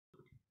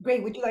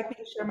Great. Would you like me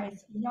to share my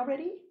screen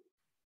already?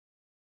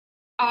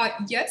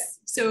 Yes,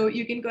 so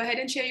you can go ahead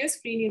and share your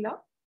screen, Ela.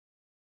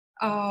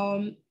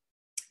 Um,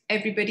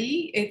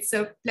 Everybody, it's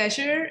a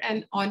pleasure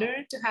and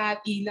honor to have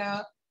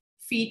Ela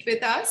Fiete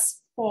with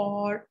us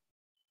for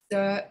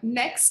the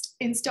next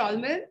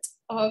installment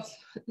of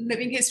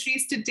Living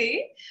Histories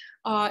today.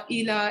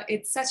 Ela,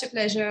 it's such a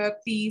pleasure.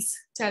 Please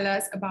tell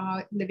us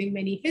about Living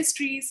Many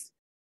Histories.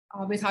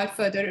 Without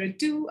further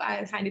ado,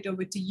 I'll hand it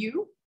over to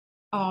you.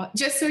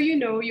 Just so you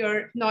know,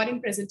 you're not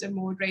in presenter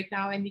mode right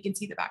now, and we can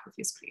see the back of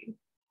your screen.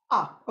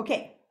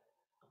 Okay.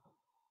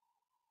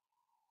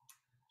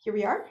 Here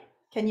we are.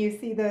 Can you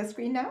see the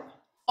screen now?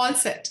 All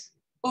set.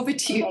 Over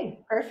to you. Okay,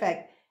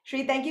 perfect.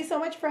 Shri, thank you so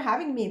much for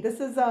having me.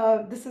 This is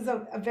a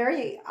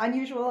very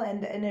unusual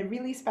and a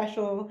really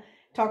special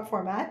talk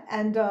format.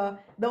 And the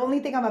only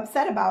thing I'm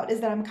upset about is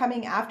that I'm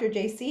coming after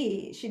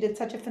JC. She did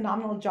such a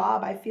phenomenal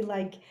job. I feel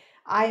like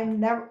I'm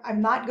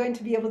not going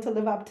to be able to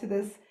live up to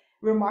this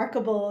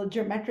remarkable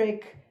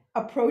geometric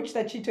approach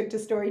that she took to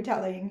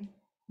storytelling,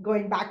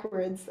 going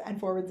backwards and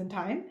forwards in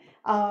time.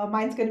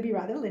 Mine's going to be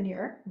rather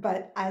linear,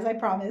 but as I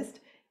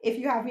promised, if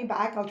you have me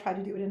back, I'll try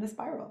to do it in a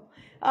spiral.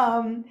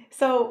 All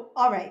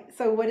right.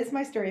 So, what is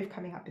my story of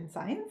coming up in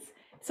science?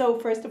 So,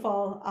 first of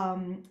all,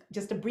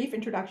 just a brief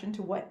introduction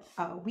to what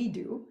we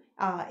do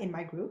in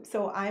my group.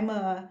 So,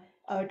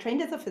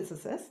 trained as a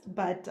physicist,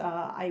 but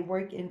I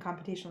work in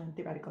computational and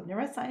theoretical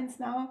neuroscience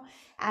now.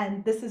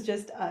 And this is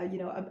just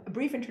a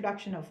brief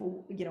introduction of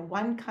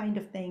one kind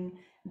of thing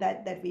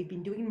that we've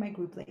been doing in my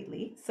group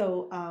lately.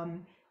 So,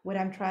 what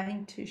I'm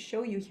trying to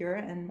show you here,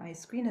 and my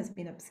screen has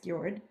been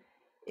obscured,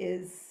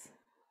 is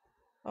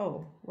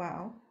oh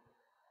wow.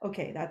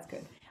 Okay, that's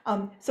good.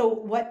 So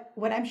what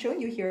I'm showing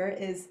you here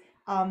is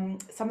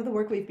some of the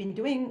work we've been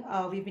doing.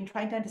 We've been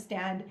trying to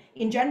understand,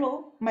 in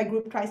general, my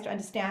group tries to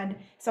understand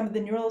some of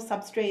the neural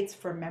substrates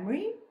for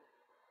memory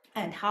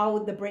and how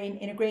the brain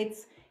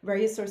integrates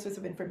various sources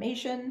of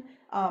information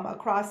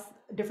across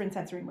different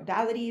sensory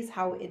modalities,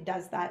 how it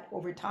does that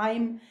over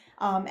time.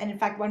 And in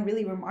fact, one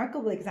really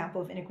remarkable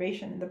example of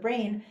integration in the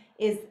brain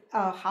is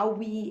how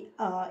we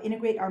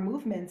integrate our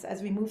movements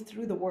as we move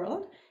through the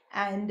world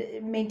and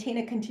maintain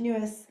a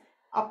continuous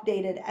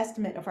updated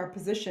estimate of our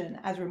position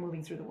as we're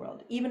moving through the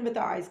world. Even with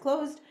our eyes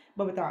closed,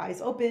 but with our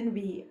eyes open,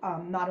 we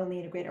not only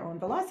integrate our own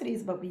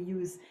velocities, but we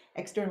use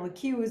external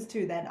cues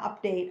to then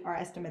update our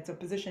estimates of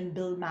position,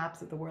 build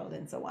maps of the world,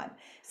 and so on.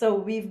 So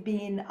we've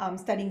been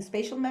studying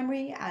spatial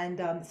memory, and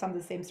some of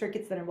the same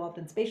circuits that are involved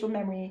in spatial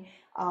memory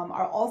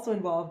are also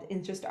involved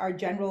in just our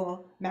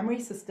general memory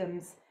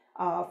systems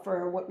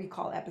for what we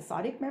call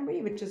episodic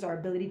memory, which is our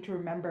ability to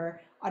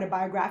remember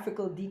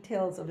autobiographical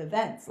details of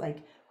events, like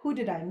who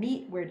did I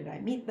meet, where did I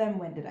meet them,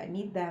 when did I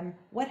meet them,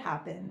 what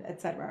happened,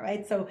 etc.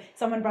 Right? So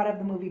someone brought up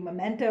the movie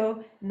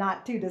Memento,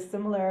 not too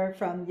dissimilar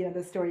from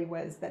the story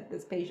was that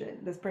this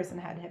person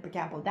had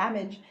hippocampal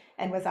damage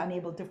and was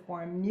unable to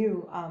form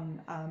new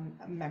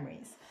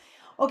memories.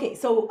 Okay,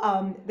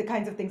 so the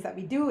kinds of things that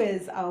we do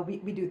is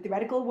we do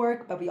theoretical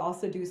work, but we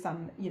also do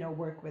some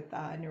work with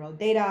neural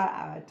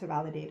data to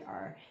validate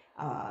our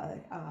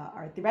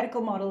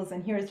theoretical models.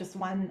 And here's just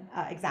one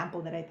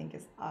example that I think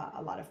is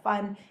a lot of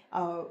fun.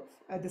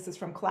 This is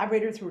from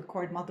collaborators who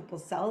record multiple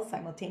cells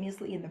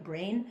simultaneously in the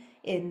brain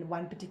in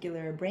one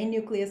particular brain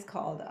nucleus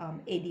called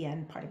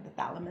ADN, part of the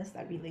thalamus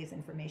that relays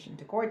information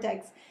to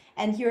cortex.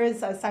 And here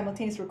is a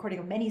simultaneous recording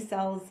of many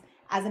cells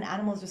as an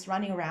animal is just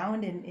running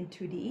around in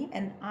 2D.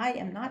 And I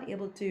am not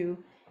able to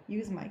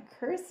use my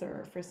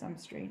cursor for some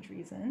strange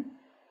reason.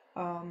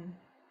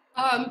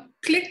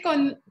 Click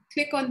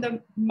on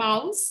the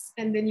mouse,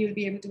 and then you'll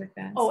be able to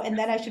advance. Oh, and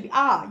then I should be,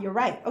 you're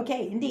right.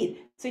 Okay, indeed.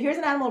 So here's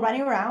an animal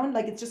running around,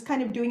 like it's just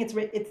kind of doing its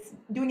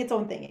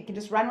own thing. It can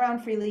just run around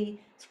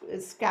freely,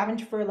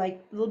 scavenge for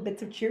like little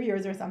bits of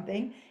Cheerios or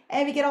something.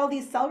 And we get all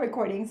these cell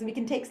recordings, and we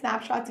can take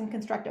snapshots and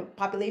construct a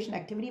population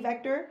activity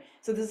vector.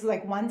 So this is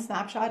like one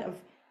snapshot of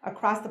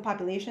across the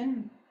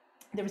population,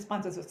 the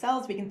responses of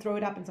cells. We can throw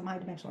it up in some high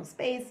dimensional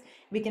space.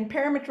 We can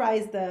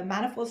parameterize the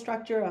manifold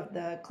structure of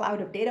the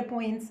cloud of data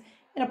points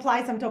and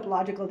apply some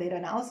topological data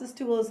analysis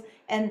tools.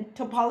 And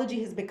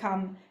topology has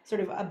become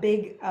sort of a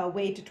big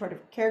way to sort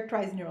of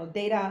characterize neural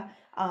data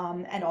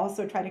and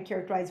also try to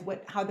characterize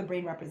how the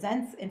brain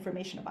represents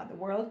information about the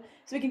world.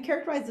 So we can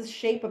characterize the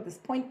shape of this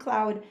point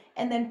cloud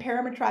and then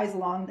parameterize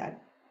along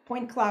that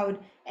point cloud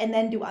and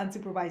then do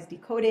unsupervised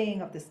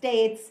decoding of the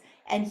states.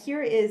 And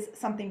here is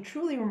something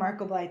truly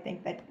remarkable, I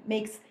think, that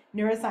makes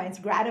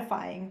neuroscience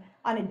gratifying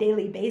on a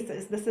daily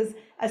basis. This is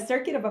a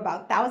circuit of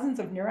about thousands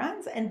of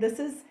neurons, and this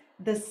is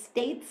the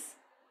states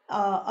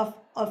of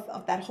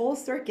that whole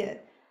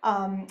circuit.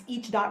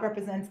 Each dot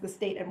represents the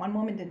state at one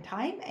moment in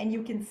time, and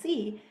you can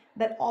see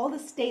that all the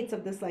states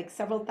of this like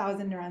several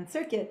thousand neuron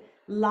circuit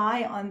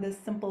lie on this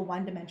simple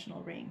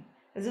one-dimensional ring.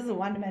 This is a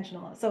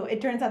one-dimensional. So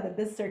it turns out that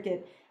this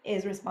circuit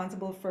is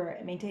responsible for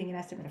maintaining an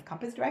estimate of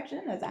compass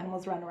direction as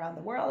animals run around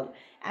the world,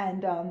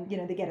 and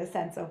they get a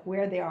sense of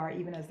where they are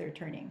even as they're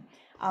turning.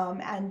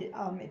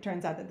 It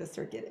turns out that this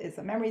circuit is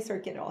a memory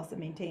circuit. It also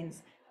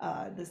maintains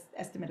this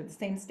estimate of the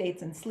same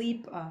states in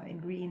sleep, in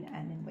green,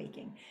 and in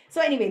waking.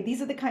 So anyway,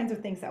 these are the kinds of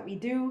things that we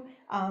do.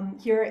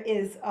 Here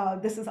is,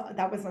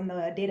 that was on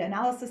the data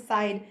analysis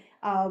side.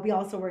 We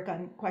also work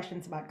on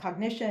questions about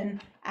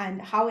cognition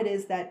and how it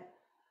is that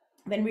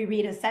when we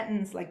read a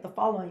sentence like the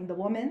following, the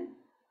woman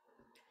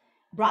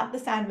brought the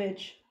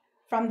sandwich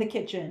from the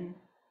kitchen,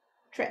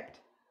 tripped.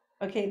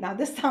 Okay, now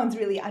this sounds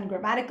really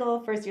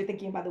ungrammatical. First, you're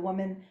thinking about the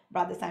woman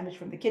brought the sandwich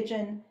from the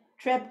kitchen,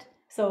 tripped.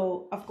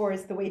 So, of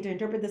course, the way to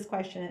interpret this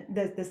question,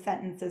 this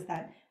sentence is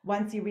that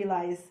once you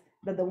realize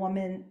that the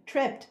woman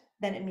tripped,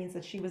 then it means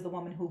that she was the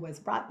woman who was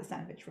brought the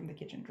sandwich from the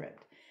kitchen,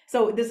 tripped.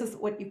 So this is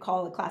what you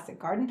call a classic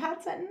garden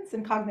path sentence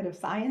in cognitive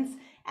science,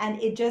 and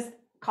it just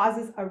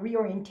causes a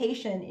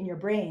reorientation in your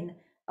brain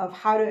of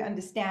how to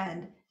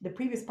understand the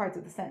previous parts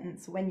of the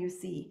sentence when you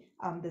see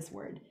this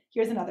word.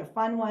 Here's another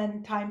fun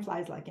one. Time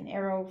flies like an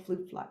arrow,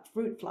 fruit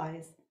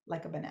flies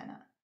like a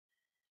banana.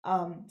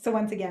 So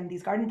once again,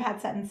 these garden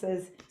path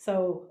sentences,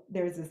 so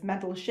there's this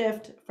mental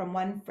shift from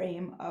one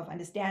frame of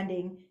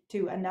understanding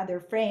to another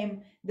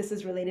frame. This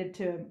is related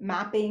to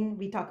mapping.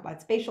 We talk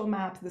about spatial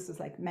maps. This is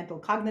like mental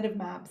cognitive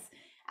maps.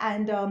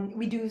 And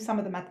we do some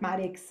of the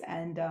mathematics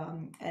and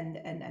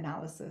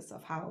analysis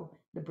of how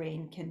the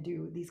brain can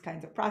do these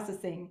kinds of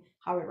processing,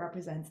 how it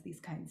represents these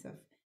kinds of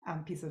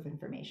pieces of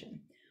information.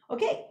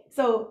 Okay,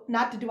 so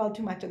not to dwell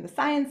too much on the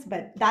science,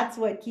 but that's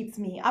what keeps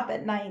me up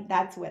at night.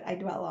 That's what I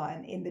dwell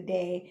on in the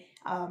day.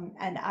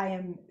 And I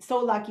am so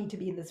lucky to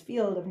be in this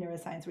field of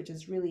neuroscience, which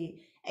is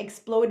really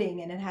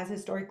exploding. And it has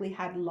historically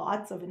had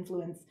lots of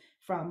influence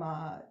from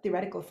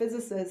theoretical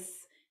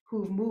physicists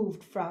who've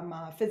moved from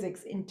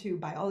physics into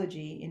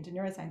biology, into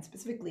neuroscience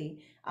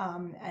specifically.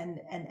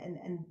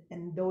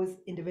 And those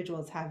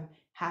individuals have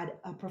had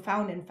a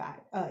profound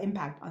impact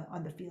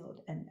on the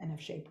field and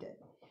have shaped it.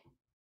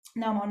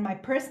 Now, on my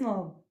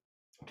personal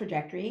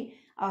trajectory,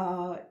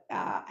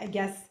 I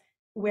guess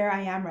where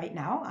I am right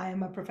now, I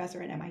am a professor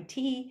at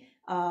MIT.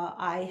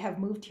 I have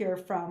moved here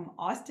from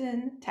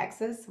Austin,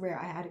 Texas, where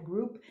I had a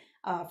group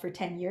for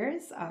 10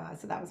 years.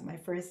 So that was my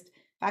first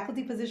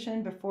faculty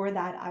position. Before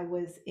that, I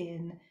was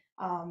in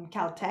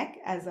Caltech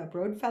as a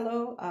Broad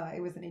Fellow. It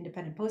was an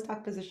independent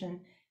postdoc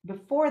position.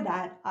 Before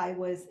that, I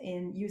was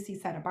in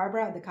UC Santa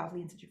Barbara, the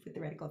Kavli Institute for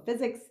Theoretical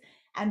Physics.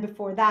 And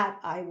before that,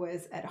 I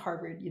was at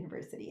Harvard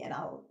University, and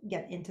I'll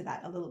get into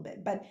that a little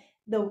bit. But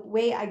the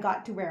way I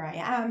got to where I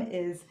am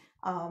is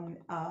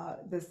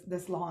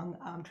this long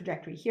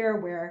trajectory here,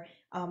 where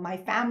my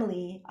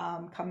family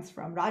comes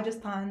from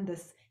Rajasthan,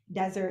 this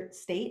desert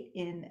state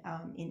in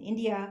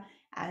India,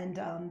 and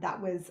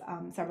that was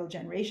several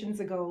generations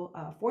ago,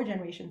 4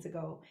 generations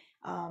ago.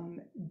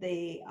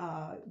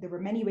 There were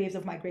many waves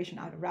of migration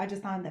out of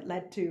Rajasthan that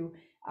led to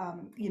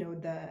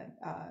the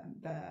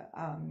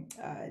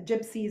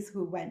gypsies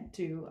who went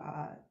to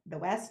the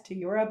west, to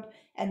Europe,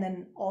 and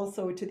then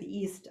also to the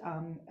east.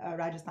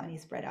 Rajasthani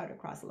spread out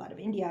across a lot of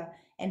India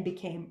and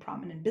became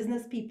prominent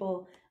business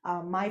people.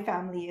 My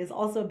family is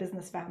also a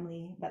business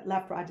family that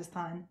left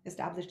Rajasthan,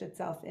 established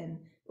itself in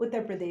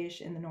Uttar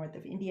Pradesh in the north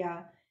of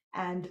India.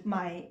 And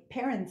my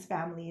parents'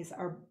 families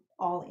are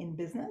all in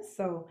business.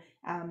 So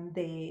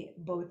they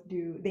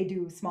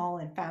do small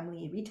and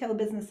family retail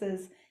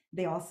businesses.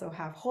 They also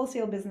have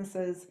wholesale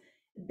businesses.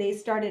 They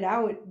started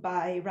out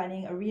by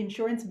running a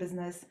reinsurance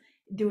business,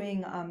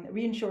 doing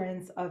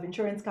reinsurance of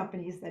insurance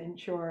companies that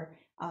insure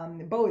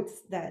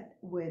boats that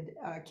would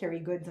carry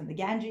goods in the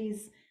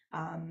Ganges.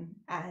 And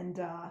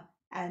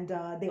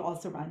they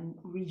also run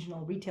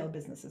regional retail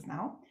businesses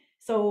now.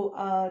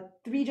 So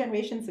 3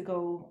 generations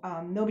ago,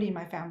 nobody in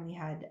my family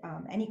had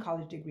any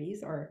college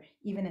degrees or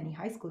even any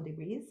high school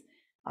degrees.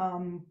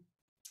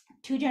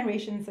 2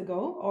 generations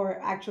ago, or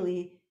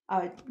actually,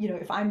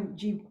 if I'm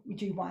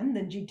G1,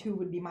 then G2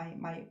 would be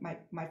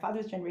my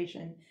father's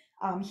generation.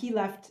 He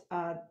left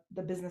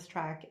the business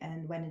track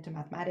and went into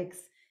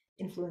mathematics,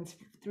 influenced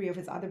 3 of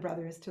his other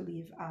brothers to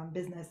leave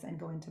business and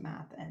go into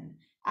math and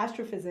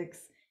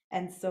astrophysics.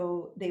 And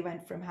so they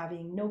went from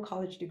having no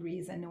college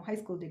degrees and no high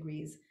school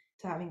degrees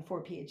to having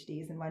 4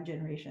 PhDs in 1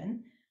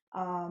 generation.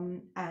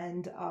 And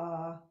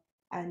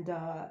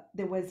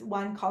there was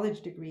 1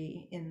 college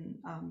degree in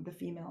the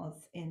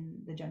females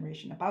in the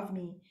generation above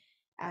me.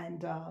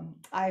 And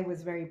I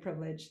was very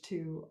privileged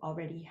to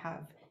already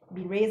have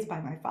been raised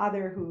by my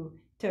father, who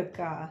took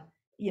an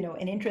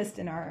interest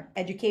in our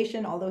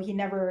education, although he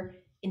never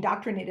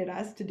indoctrinated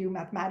us to do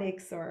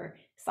mathematics or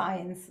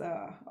science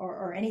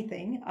or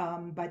anything.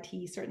 But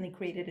he certainly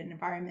created an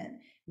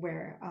environment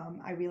where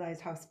I realized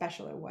how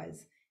special it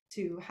was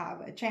to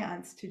have a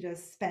chance to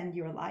just spend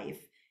your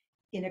life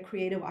in a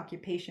creative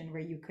occupation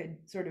where you could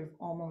sort of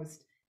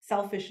almost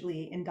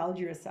selfishly indulge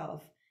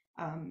yourself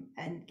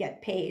and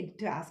get paid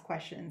to ask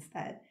questions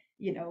that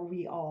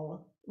we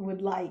all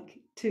would like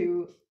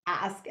to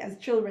ask as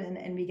children,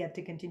 and we get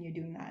to continue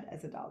doing that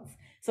as adults.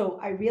 So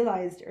I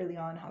realized early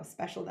on how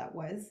special that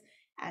was,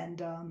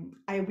 And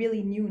I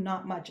really knew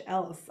not much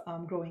else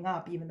growing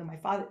up, even though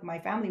my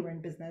family were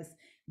in business.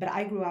 But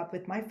I grew up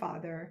with my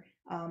father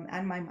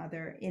and my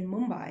mother in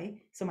Mumbai.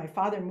 So my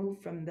father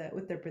moved from the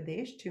Uttar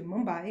Pradesh to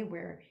Mumbai,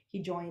 where he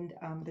joined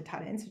the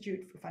Tata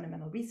Institute for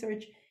Fundamental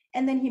Research,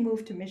 and then he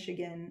moved to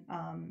Michigan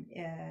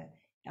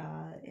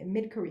in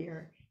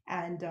mid-career,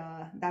 and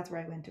that's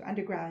where I went to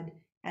undergrad.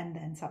 And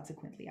then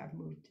subsequently, I've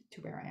moved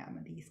to where I am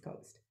on the East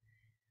Coast.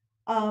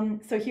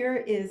 So here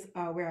is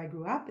where I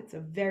grew up. It's a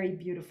very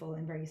beautiful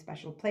and very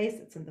special place.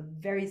 It's in the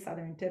very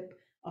southern tip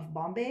of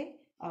Bombay,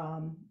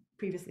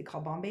 previously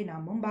called Bombay, now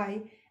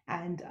Mumbai.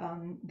 And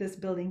this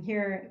building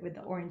here with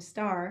the orange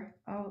star.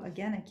 Oh,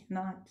 again, I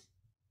cannot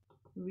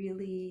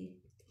really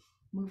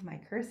move my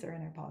cursor,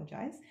 and I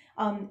apologize.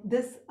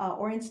 This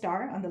orange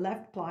star on the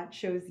left plot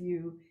shows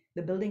you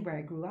the building where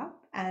I grew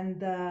up, and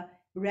the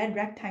red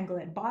rectangle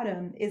at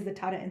bottom is the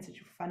Tata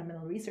Institute for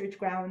Fundamental Research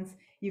grounds.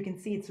 You can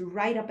see it's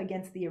right up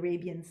against the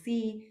Arabian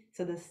Sea.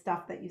 So the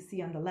stuff that you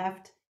see on the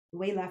left,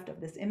 way left of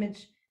this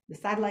image, the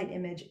satellite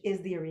image, is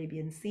the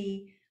Arabian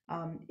Sea.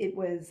 It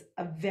was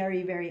a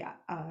very, very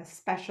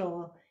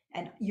special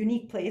and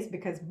unique place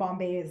because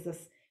Bombay is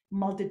this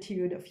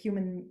multitude of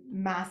human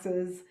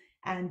masses,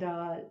 and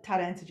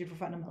Tata Institute for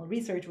Fundamental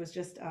Research was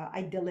just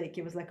idyllic.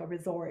 It was like a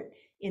resort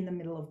in the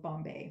middle of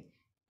Bombay.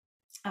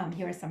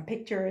 Here are some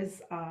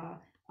pictures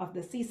of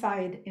the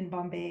seaside in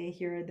Bombay.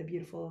 Here are the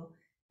beautiful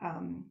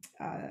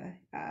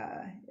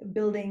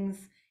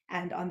buildings.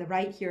 And on the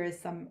right here is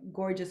some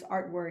gorgeous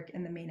artwork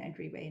in the main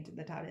entryway into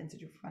the Tata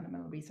Institute for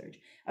Fundamental Research,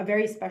 a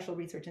very special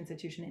research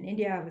institution in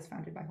India. It was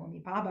founded by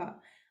Homi Bhabha,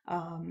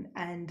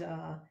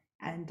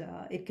 and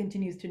it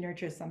continues to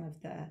nurture some of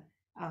the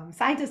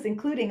scientists,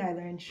 including, I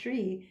learned,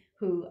 Shri,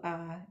 who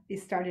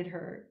started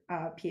her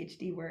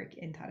PhD work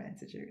in Tata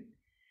Institute.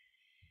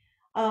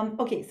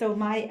 Okay, so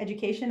my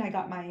education, I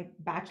got my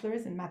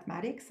bachelor's in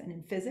mathematics and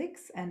in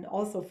physics and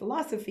also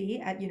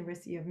philosophy at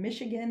University of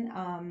Michigan.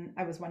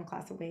 I was one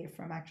class away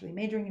from actually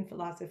majoring in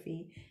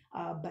philosophy,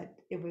 but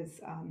it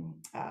was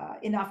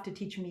enough to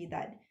teach me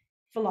that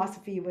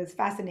philosophy was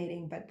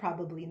fascinating, but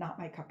probably not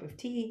my cup of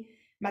tea.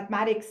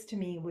 Mathematics to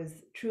me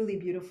was truly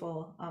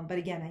beautiful, but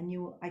again, I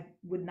knew I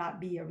would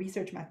not be a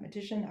research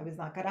mathematician. I was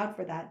not cut out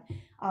for that.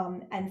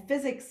 And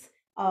physics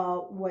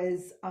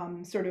was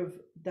sort of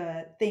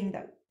the thing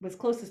that was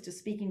closest to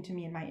speaking to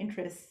me and my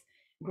interests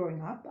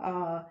growing up.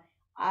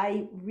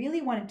 I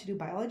really wanted to do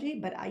biology,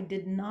 but I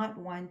did not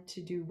want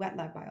to do wet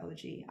lab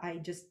biology. I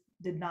just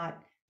did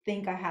not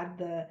think I had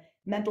the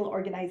mental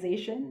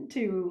organization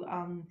to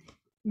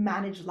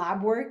manage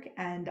lab work,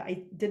 and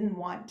I didn't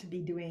want to be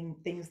doing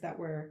things that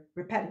were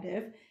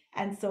repetitive.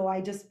 And so I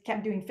just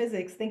kept doing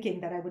physics, thinking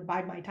that I would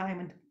bide my time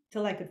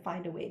until I could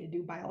find a way to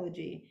do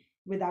biology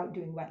without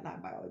doing wet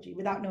lab biology,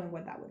 without knowing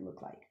what that would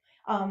look like.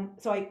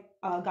 So I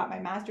got my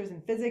master's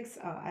in physics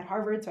at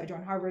Harvard. So I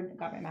joined Harvard,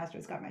 got my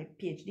master's, got my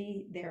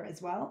PhD there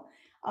as well.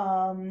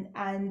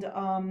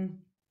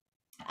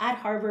 At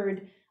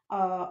Harvard,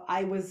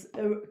 I was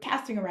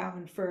casting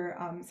around for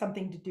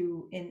something to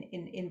do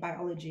in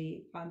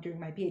biology during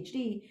my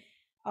PhD.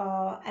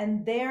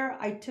 And there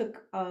I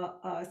took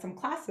some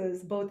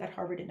classes both at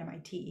Harvard and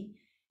MIT.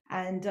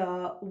 And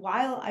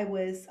while I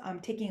was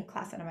taking a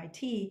class at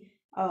MIT,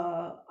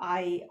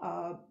 I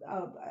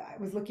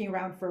was looking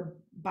around for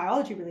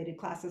biology related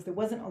classes. There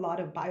wasn't a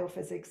lot of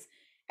biophysics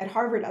at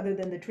Harvard other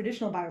than the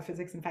traditional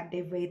biophysics. In fact,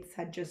 Dave Waits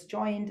had just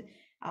joined.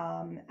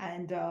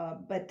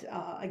 But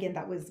again,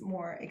 that was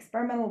more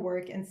experimental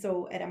work. And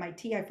so at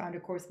MIT, I found a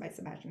course by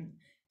Sebastian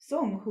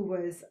Sung, who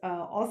was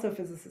also a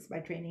physicist by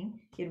training.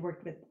 He had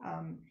worked with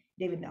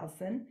David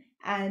Nelson.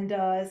 And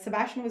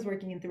Sebastian was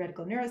working in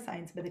theoretical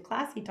neuroscience, but the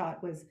class he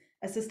taught was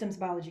a systems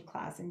biology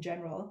class in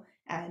general,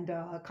 and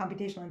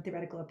computational and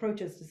theoretical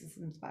approaches to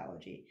systems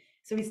biology.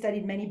 So we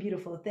studied many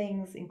beautiful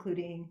things,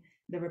 including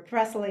the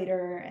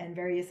repressilator and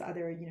various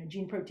other,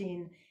 gene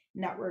protein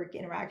network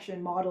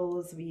interaction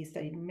models. We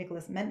studied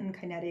Nicholas-Menten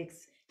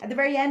kinetics. At the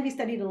very end, we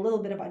studied a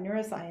little bit about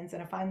neuroscience,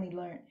 and I finally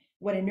learned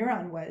what a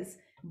neuron was.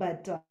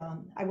 But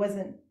I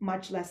wasn't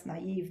much less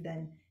naive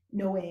than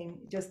knowing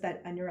just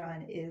that a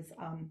neuron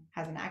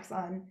has an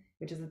axon,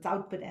 which is its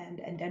output end,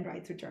 and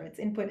dendrites, which are its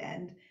input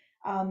end.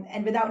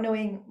 And without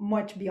knowing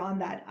much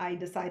beyond that, I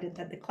decided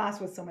that the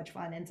class was so much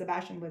fun, and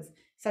Sebastian was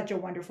such a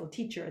wonderful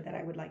teacher that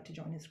I would like to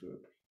join his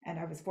group. And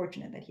I was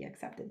fortunate that he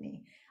accepted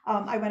me.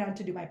 I went on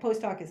to do my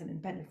postdoc as an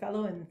independent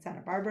fellow in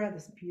Santa Barbara,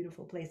 this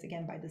beautiful place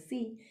again by the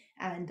sea,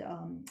 and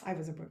I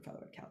was a Brook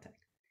Fellow at Caltech.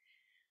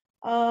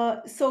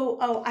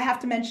 I have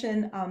to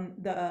mention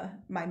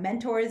my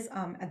mentors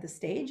at the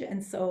stage,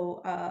 and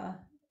so I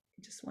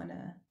just want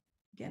to,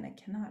 again, I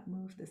cannot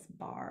move this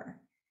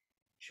bar.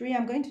 Shri,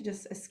 I'm going to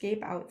just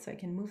escape out so I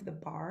can move the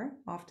bar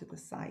off to the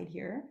side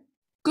here.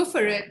 Go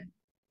for it.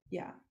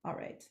 Yeah, all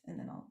right, and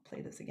then I'll play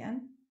this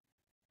again.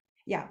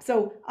 Yeah,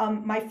 so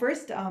my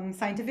first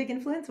scientific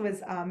influence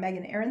was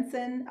Megan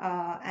Aronson,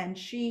 and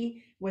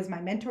she was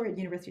my mentor at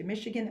University of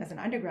Michigan as an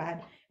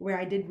undergrad, where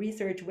I did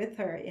research with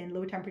her in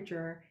low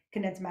temperature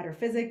condensed matter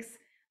physics.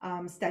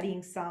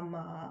 studying some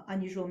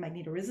unusual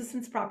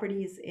magnetoresistance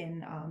properties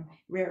in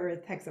rare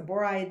earth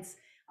hexaborides.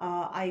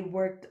 I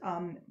worked,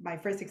 my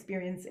first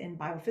experience in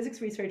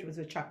biophysics research was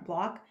with Chuck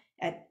Block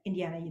at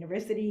Indiana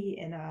University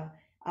in a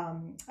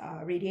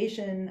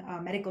radiation,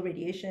 medical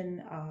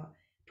radiation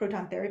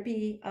proton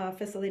therapy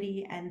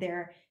facility. And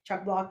there,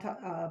 Chuck Block,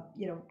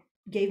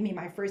 gave me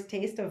my first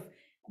taste of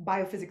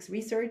biophysics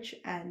research.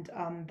 And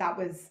that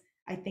was,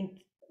 I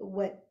think,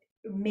 what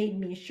made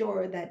me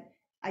sure that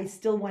I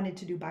still wanted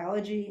to do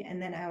biology. And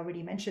then I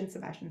already mentioned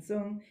Sebastian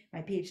Sung,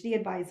 my PhD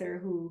advisor,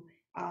 who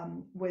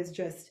was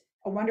just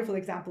a wonderful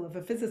example of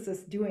a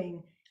physicist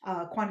doing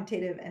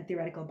quantitative and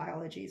theoretical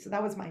biology. So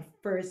that was my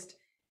first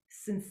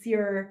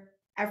sincere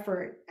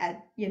effort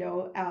at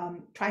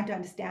trying to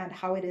understand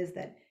how it is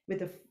that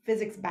with a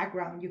physics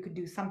background you could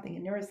do something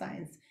in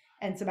neuroscience.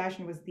 And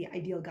Sebastian was the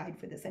ideal guide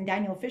for this. And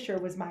Daniel Fisher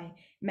was my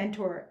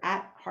mentor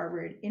at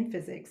Harvard in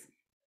physics,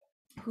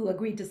 who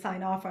agreed to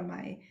sign off on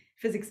my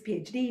physics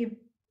PhD,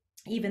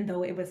 even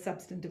though it was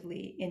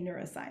substantively in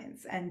neuroscience.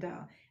 And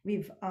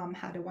we've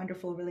had a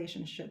wonderful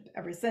relationship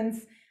ever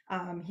since.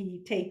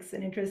 He takes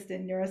an interest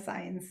in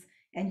neuroscience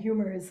and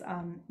humors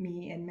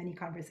me in many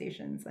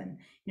conversations and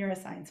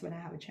neuroscience when I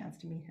have a chance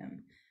to meet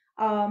him.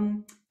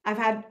 I've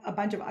had a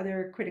bunch of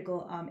other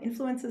critical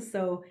influences.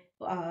 So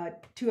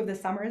two of the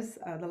summers,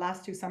 the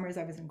last 2 summers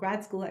I was in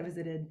grad school, I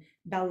visited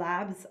Bell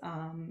Labs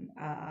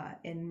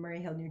in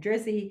Murray Hill, New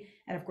Jersey.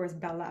 And of course,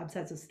 Bell Labs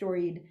has a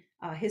storied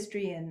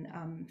history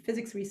in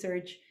physics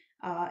research.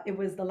 It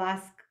was the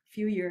last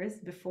few years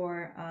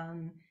before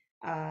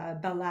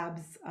Bell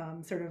Labs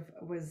sort of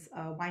was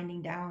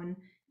winding down.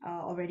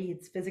 Already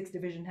its physics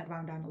division had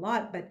wound down a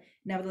lot, but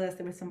nevertheless,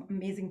 there were some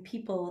amazing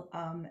people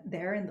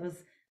there in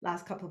those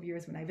last couple of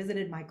years when I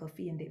visited. Michael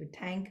Fee and David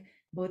Tank,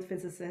 both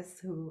physicists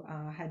who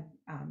had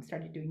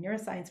started doing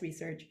neuroscience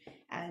research,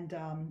 and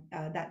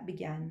that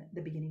began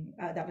the beginning.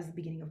 That was the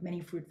beginning of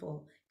many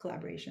fruitful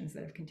collaborations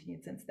that have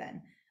continued since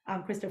then.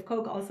 Christoph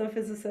Koch, also a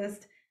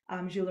physicist.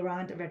 Jules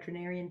Laurent, a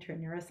veterinarian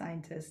turned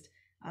neuroscientist.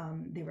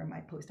 They were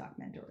my postdoc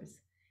mentors.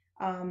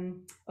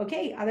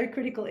 Okay, other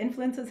critical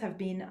influences have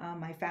been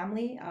my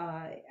family.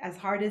 As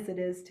hard as it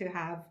is to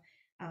have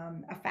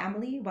a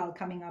family while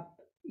coming up,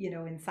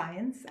 in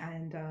science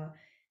and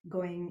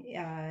going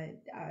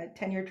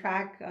tenure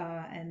track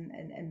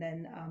and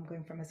then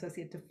going from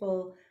associate to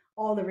full,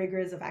 all the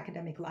rigors of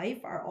academic life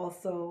are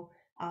also,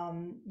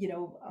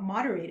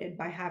 moderated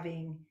by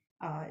having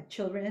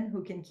children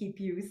who can keep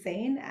you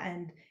sane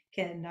and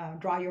can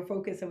draw your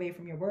focus away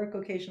from your work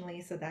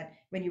occasionally, so that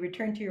when you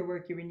return to your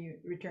work, you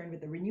return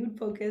with a renewed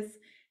focus.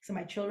 So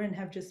my children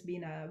have just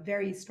been a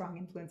very strong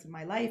influence in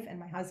my life, and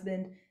my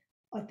husband,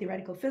 a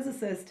theoretical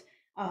physicist,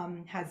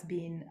 has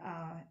been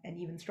an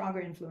even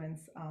stronger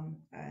influence,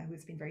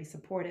 who's been very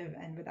supportive,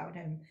 and without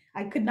him,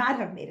 I could not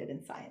have made it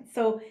in science.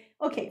 So,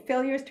 okay,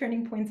 failures,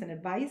 turning points, and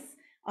advice.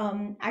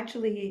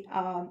 Actually,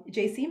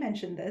 JC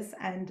mentioned this,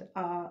 and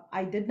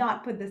I did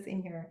not put this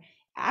in here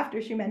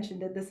after she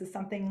mentioned it. This is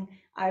something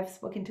I've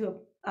spoken to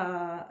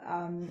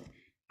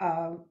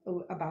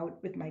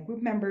about with my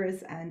group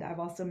members, and I've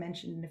also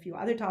mentioned in a few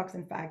other talks.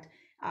 In fact,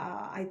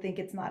 I think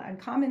it's not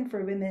uncommon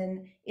for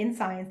women in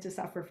science to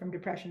suffer from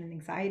depression and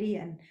anxiety,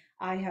 and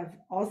I have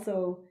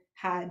also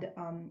had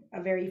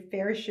a very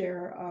fair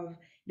share of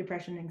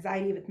depression and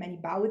anxiety with many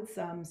bouts,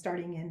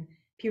 starting in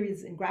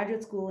periods in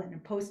graduate school and in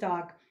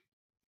postdoc.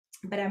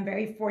 But I'm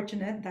very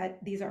fortunate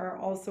that these are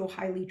also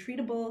highly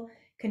treatable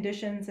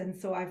conditions, and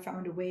so I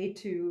found a way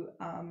to,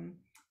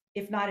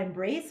 if not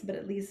embrace, but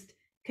at least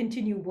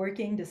continue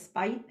working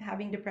despite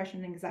having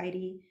depression and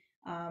anxiety.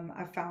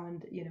 I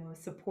found,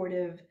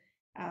 supportive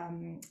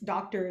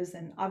doctors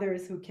and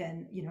others who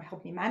can,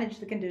 help me manage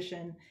the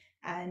condition.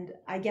 And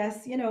I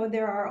guess,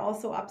 there are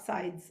also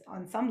upsides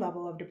on some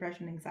level of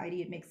depression and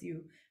anxiety. It makes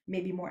you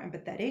maybe more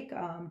empathetic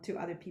to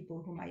other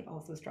people who might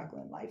also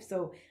struggle in life.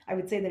 So I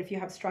would say that if you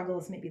have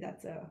struggles, maybe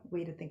that's a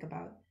way to think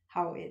about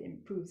how it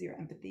improves your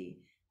empathy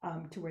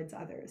towards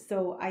others.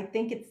 So I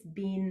think it's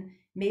been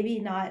maybe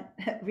not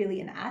really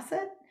an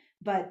asset,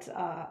 but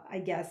I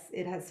guess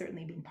it has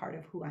certainly been part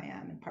of who I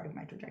am and part of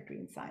my trajectory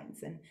in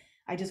science. And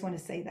I just want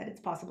to say that it's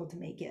possible to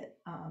make it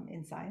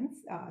in science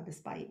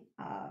despite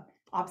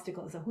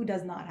obstacles. So who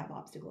does not have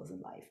obstacles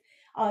in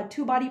life?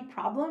 Two-body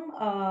problem.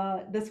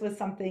 This was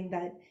something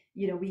that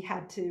we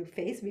had to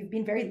face. We've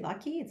been very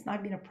lucky. It's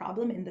not been a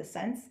problem in the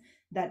sense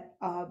that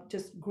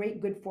just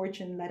great good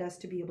fortune led us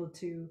to be able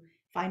to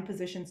find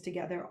positions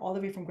together all the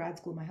way from grad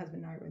school. My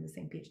husband and I were in the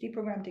same PhD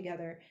program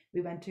together.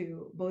 We went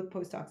to both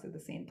postdocs at the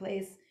same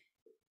place,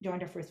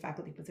 joined our first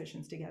faculty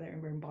positions together,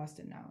 and we're in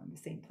Boston now in the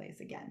same place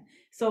again.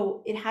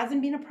 So it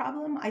hasn't been a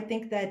problem. I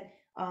think that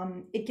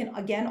it can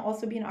again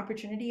also be an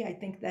opportunity. I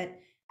think that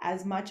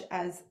as much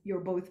as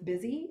you're both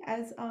busy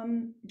as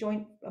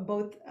joint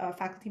both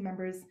faculty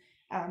members,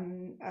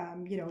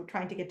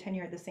 trying to get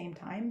tenure at the same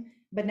time,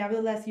 but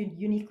nevertheless you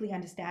uniquely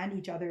understand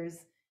each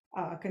other's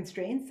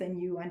constraints, and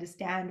you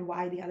understand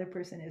why the other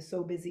person is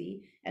so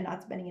busy and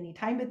not spending any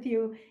time with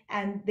you.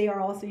 And they are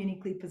also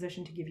uniquely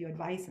positioned to give you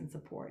advice and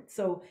support.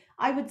 So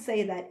I would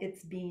say that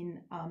it's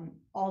been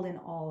all in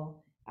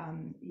all,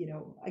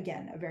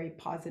 again, a very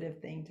positive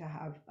thing to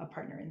have a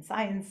partner in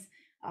science,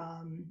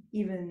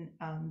 even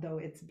though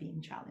it's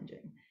been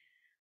challenging.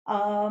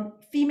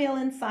 Female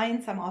in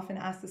science, I'm often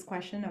asked this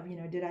question of,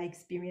 did I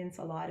experience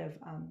a lot of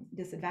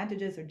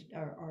disadvantages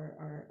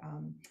or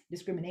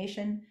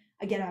discrimination?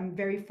 Again, I'm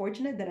very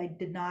fortunate that I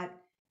did not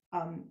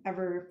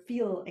ever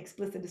feel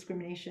explicit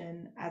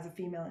discrimination as a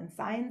female in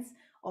science,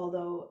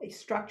 although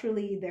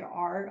structurally there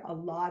are a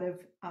lot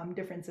of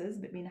differences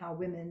between how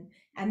women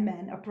and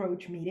men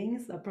approach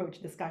meetings,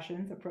 approach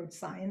discussions, approach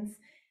science.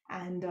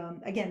 And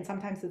again,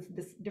 sometimes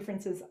this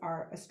differences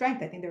are a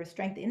strength. I think there is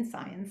strength in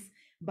science,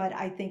 but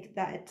I think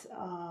that,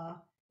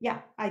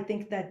 I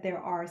think that there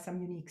are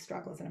some unique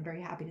struggles, and I'm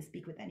very happy to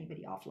speak with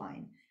anybody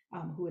offline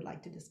who would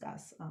like to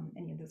discuss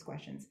any of those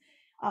questions.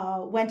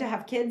 When to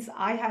have kids,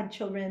 I had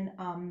children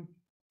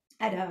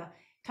at a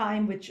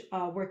time which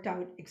worked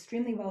out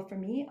extremely well for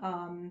me.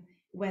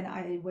 When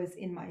I was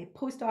in my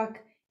postdoc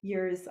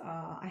years,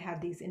 I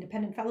had these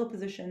independent fellow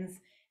positions,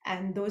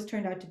 and those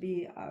turned out to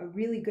be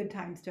really good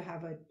times to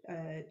have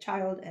a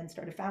child and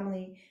start a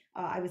family.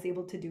 I was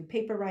able to do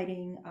paper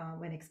writing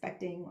when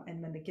expecting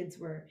and when the kids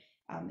were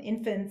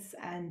infants,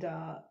 and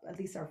at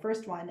least our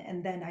first one.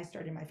 And then I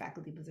started my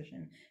faculty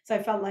position. So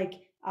I felt like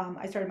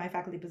I started my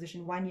faculty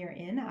position 1 year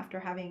in after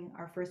having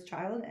our first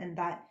child, and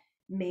that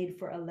made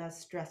for a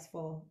less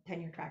stressful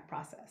tenure track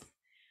process.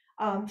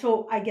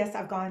 So I guess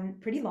I've gone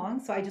pretty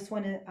long. So I just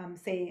want to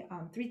say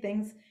three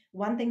things.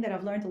 One thing that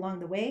I've learned along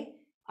the way,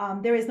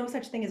 there is no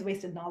such thing as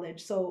wasted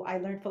knowledge. So I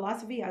learned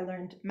philosophy, I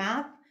learned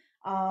math,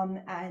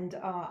 and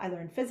I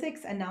learned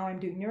physics, and now I'm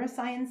doing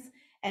neuroscience.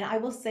 And I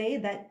will say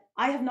that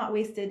I have not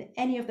wasted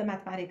any of the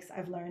mathematics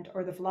I've learned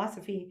or the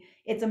philosophy.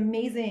 It's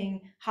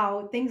amazing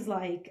how things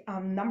like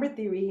number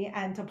theory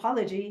and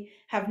topology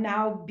have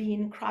now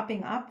been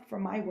cropping up for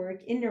my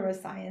work in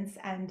neuroscience.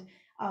 And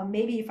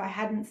maybe if I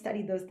hadn't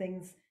studied those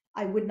things,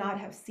 I would not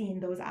have seen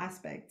those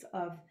aspects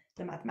of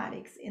the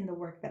mathematics in the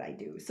work that I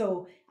do.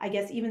 So I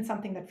guess even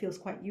something that feels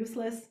quite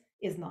useless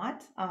is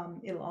not.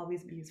 It'll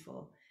always be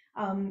useful.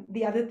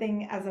 The other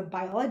thing as a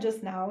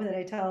biologist now that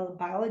I tell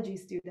biology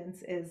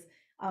students is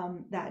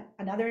that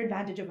another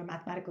advantage of a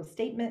mathematical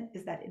statement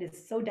is that it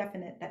is so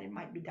definite that it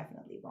might be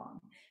definitely wrong.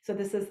 So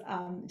this is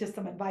just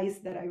some advice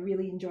that I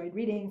really enjoyed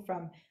reading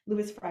from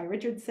Lewis Fry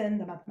Richardson,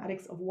 The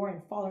Mathematics of War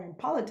and Foreign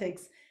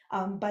Politics.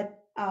 But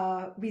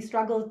we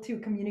struggle to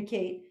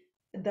communicate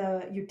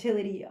the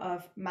utility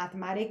of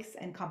mathematics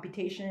and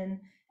computation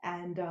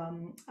and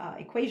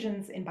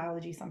equations in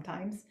biology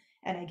sometimes.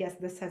 And I guess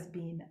this has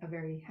been a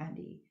very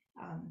handy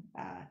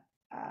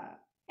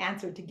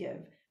answer to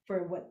give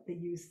for what the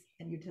use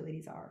and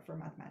utilities are for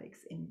mathematics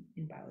in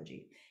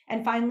biology.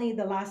 And finally,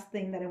 the last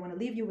thing that I want to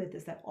leave you with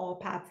is that all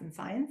paths in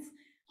science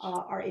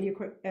are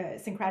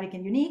idiosyncratic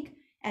and unique.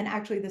 And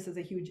actually, this is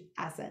a huge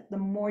asset. The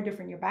more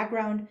different your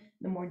background,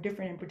 the more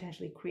different and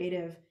potentially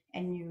creative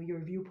and new your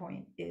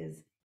viewpoint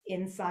is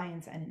in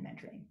science and in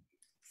mentoring.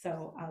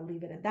 So I'll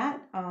leave it at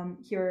that.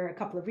 Here are a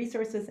couple of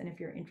resources, and if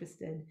you're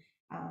interested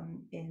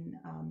in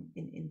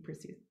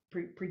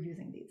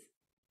using these.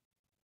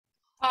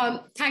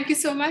 Thank you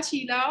so much,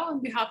 Hila,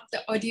 on behalf of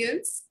the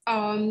audience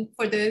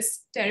for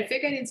this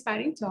terrific and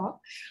inspiring talk.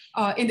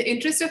 In the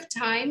interest of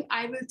time,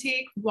 I will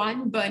take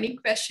one burning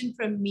question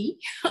from me.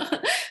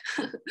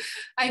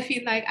 I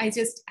feel like I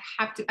just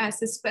have to ask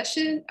this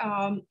question,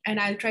 and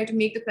I'll try to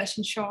make the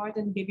question short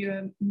and give you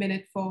a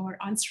minute for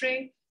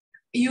answering.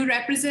 You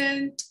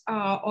represent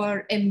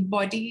or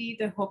embody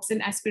the hopes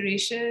and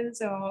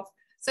aspirations of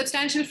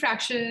substantial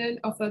fraction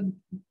of a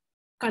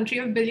country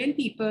of 1 billion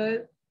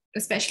people,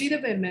 especially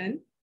the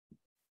women,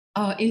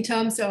 in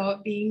terms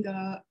of being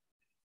a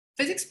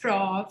physics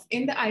prof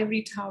in the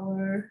ivory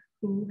tower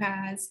who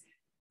has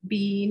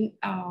been,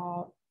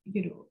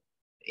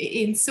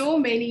 in so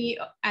many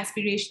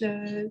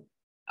aspirational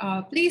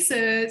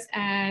places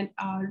and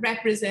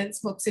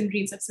represents hopes and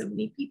dreams of so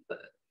many people.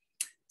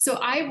 So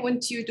I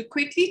want you to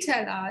quickly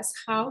tell us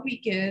how we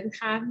can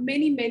have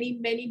many, many,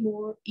 many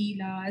more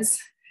Ilas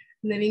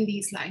living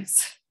these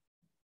lives.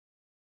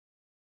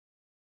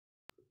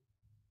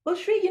 Well,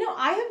 Shri,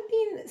 I have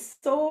been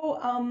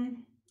so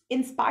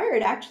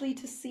inspired actually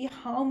to see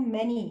how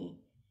many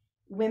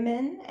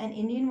women and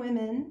Indian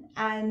women,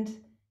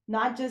 and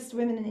not just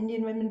women and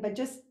Indian women, but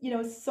just,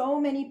 so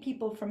many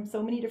people from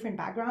so many different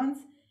backgrounds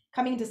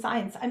coming into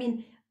science. I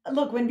mean,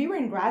 look, when we were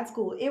in grad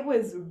school, it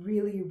was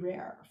really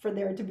rare for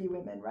there to be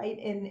women, right?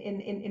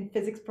 In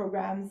physics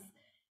programs,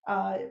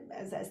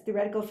 as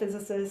theoretical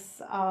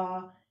physicists,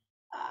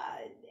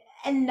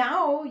 and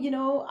now,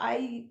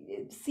 I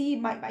see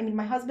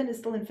my husband is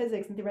still in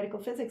physics and theoretical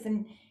physics,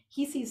 and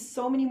he sees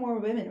so many more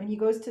women. When he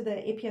goes to the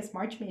APS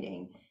March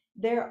meeting,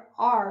 there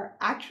are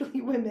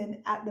actually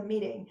women at the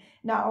meeting.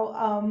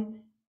 Now,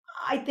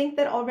 I think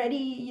that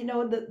already,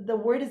 the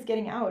word is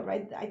getting out,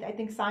 right? I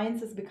think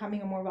science is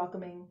becoming a more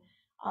welcoming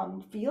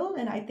field,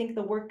 and I think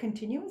the work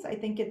continues. I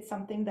think it's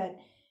something that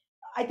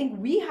I think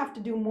we have to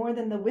do more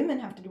than the women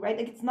have to do, right?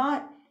 Like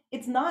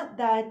it's not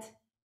that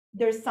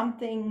there's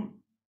something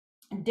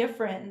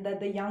different that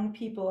the young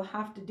people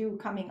have to do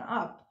coming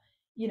up,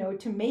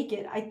 to make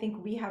it. I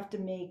think we have to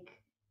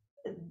make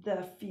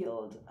the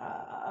field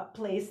a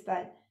place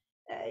that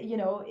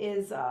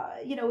is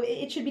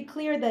it should be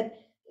clear that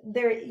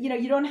there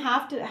you don't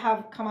have to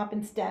have come up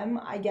in STEM,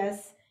 I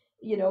guess,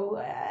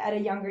 at a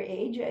younger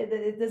age.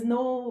 There's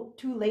no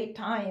too late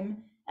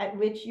time at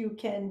which you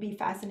can be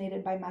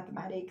fascinated by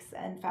mathematics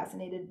and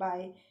fascinated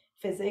by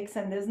physics,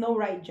 and there's no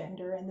right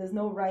gender and there's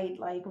no right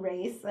like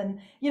race. And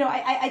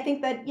I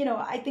think that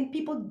I think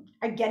people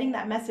are getting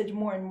that message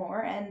more and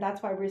more, and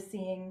that's why we're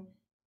seeing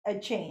a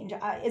change.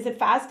 Is it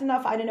fast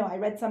enough? I don't know. I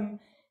read some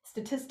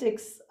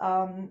statistics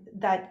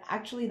that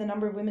actually the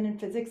number of women in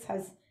physics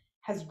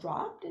has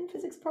dropped in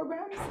physics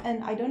programs,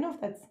 and I don't know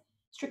if that's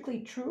strictly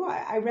true.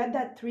 I read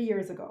that 3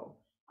 years ago,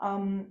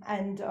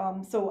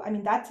 so I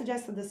mean that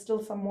suggests that there's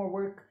still some more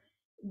work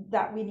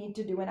that we need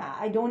to do, and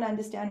I don't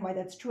understand why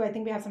that's true. I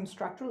think we have some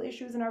structural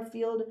issues in our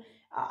field.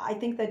 I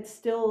think that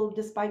still,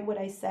 despite what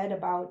I said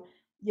about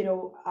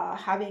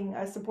having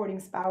a supporting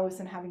spouse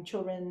and having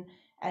children,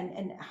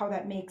 and how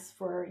that makes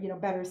for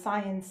better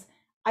science,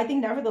 I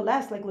think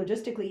nevertheless, like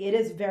logistically, it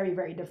is very,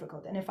 very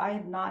difficult. And if I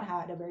had not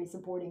had a very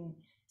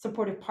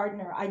supportive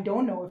partner, I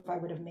don't know if I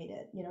would have made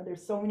it.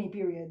 There's so many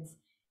periods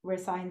where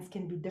science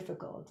can be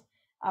difficult.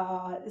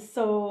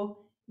 So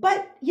but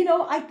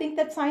I think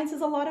that science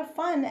is a lot of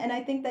fun, and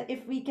I think that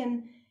if we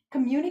can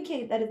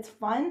communicate that it's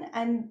fun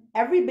and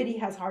everybody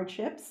has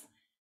hardships,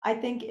 I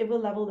think it will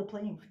level the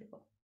playing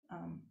field.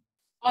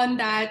 On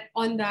that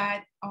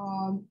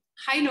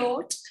high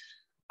note,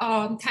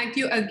 thank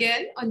you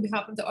again on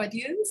behalf of the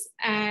audience,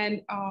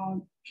 and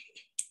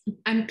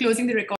I'm closing the recording.